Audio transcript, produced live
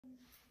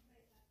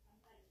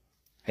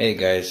Hey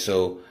guys,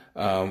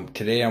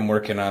 today I'm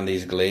working on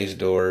these glazed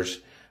doors.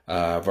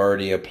 I've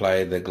already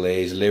applied the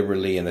glaze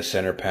liberally in the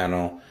center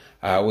panel.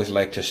 I always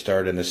like to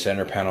start in the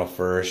center panel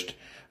first,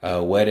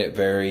 wet it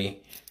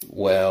very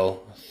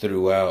well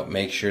throughout,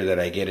 make sure that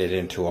I get it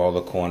into all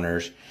the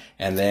corners.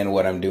 And then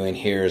what I'm doing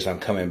here is I'm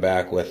coming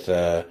back with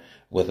a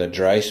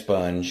dry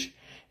sponge,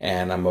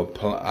 and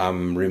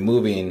I'm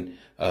removing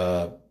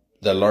the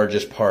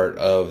largest part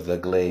of the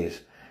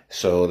glaze,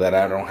 so that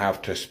I don't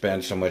have to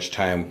spend so much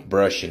time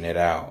brushing it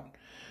out.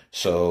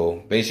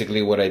 So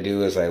basically what I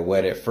do is I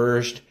wet it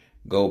first,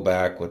 go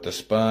back with the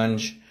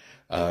sponge,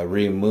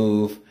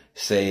 remove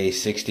say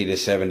 60 to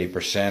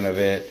 70% of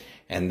it,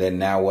 and then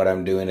now what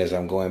I'm doing is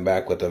I'm going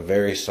back with a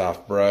very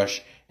soft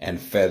brush and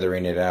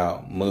feathering it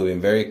out, moving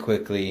very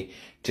quickly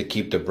to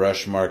keep the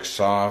brush marks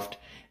soft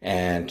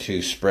and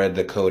to spread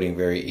the coating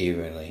very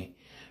evenly.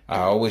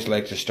 I always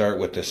like to start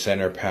with the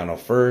center panel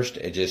first.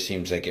 It just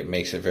seems like it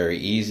makes it very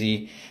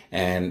easy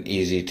and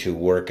easy to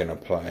work and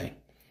apply.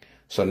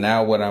 So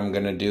now what I'm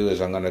going to do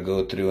is I'm going to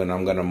go through and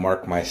I'm going to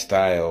mark my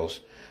styles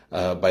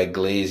by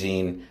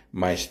glazing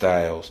my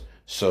styles.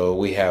 So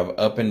we have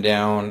up and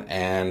down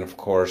and of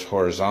course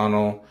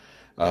horizontal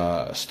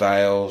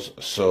styles.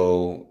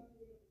 So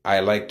I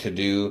like to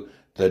do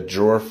the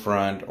drawer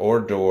front or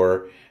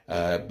door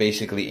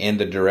basically in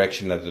the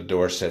direction that the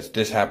door sits.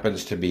 This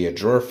happens to be a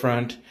drawer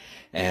front,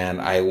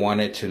 and I want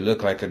it to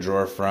look like a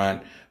drawer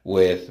front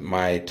with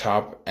my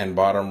top and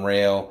bottom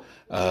rail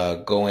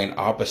going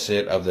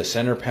opposite of the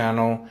center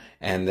panel,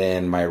 and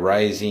then my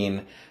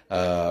rising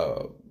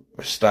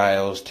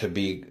styles to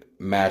be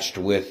matched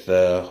with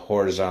the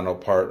horizontal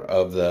part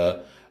of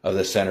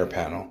the center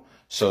panel.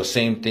 So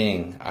same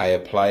thing, I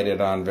applied it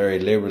on very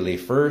liberally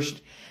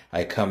first.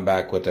 I come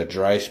back with a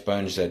dry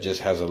sponge that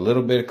just has a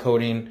little bit of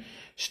coating,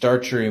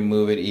 start to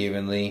remove it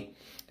evenly,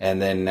 and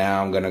then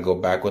now I'm going to go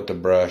back with the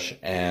brush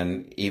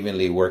and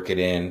evenly work it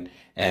in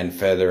and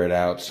feather it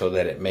out so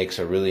that it makes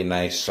a really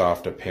nice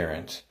soft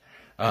appearance.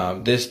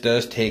 This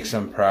does take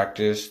some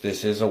practice.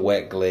 This is a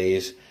wet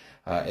glaze.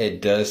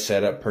 It does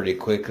set up pretty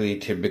quickly.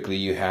 Typically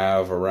you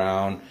have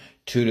around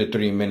 2 to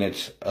 3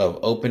 minutes of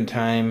open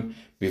time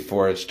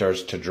before it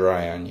starts to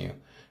dry on you.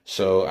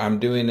 So I'm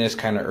doing this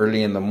kind of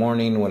early in the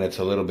morning when it's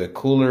a little bit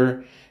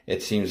cooler.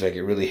 It seems like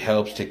it really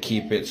helps to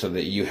keep it so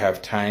that you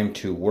have time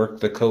to work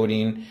the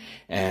coating.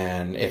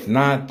 And if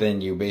not,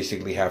 then you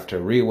basically have to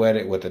re-wet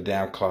it with a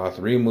damp cloth,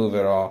 remove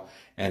it all,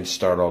 and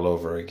start all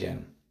over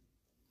again.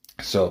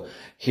 So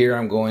here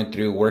I'm going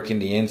through working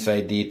the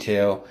inside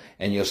detail,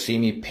 and you'll see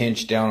me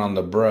pinch down on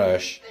the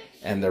brush.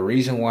 And the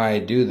reason why I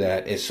do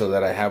that is so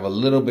that I have a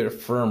little bit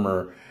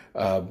firmer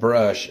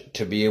brush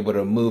to be able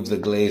to move the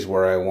glaze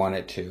where I want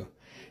it to.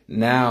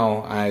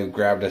 Now I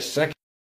grabbed a second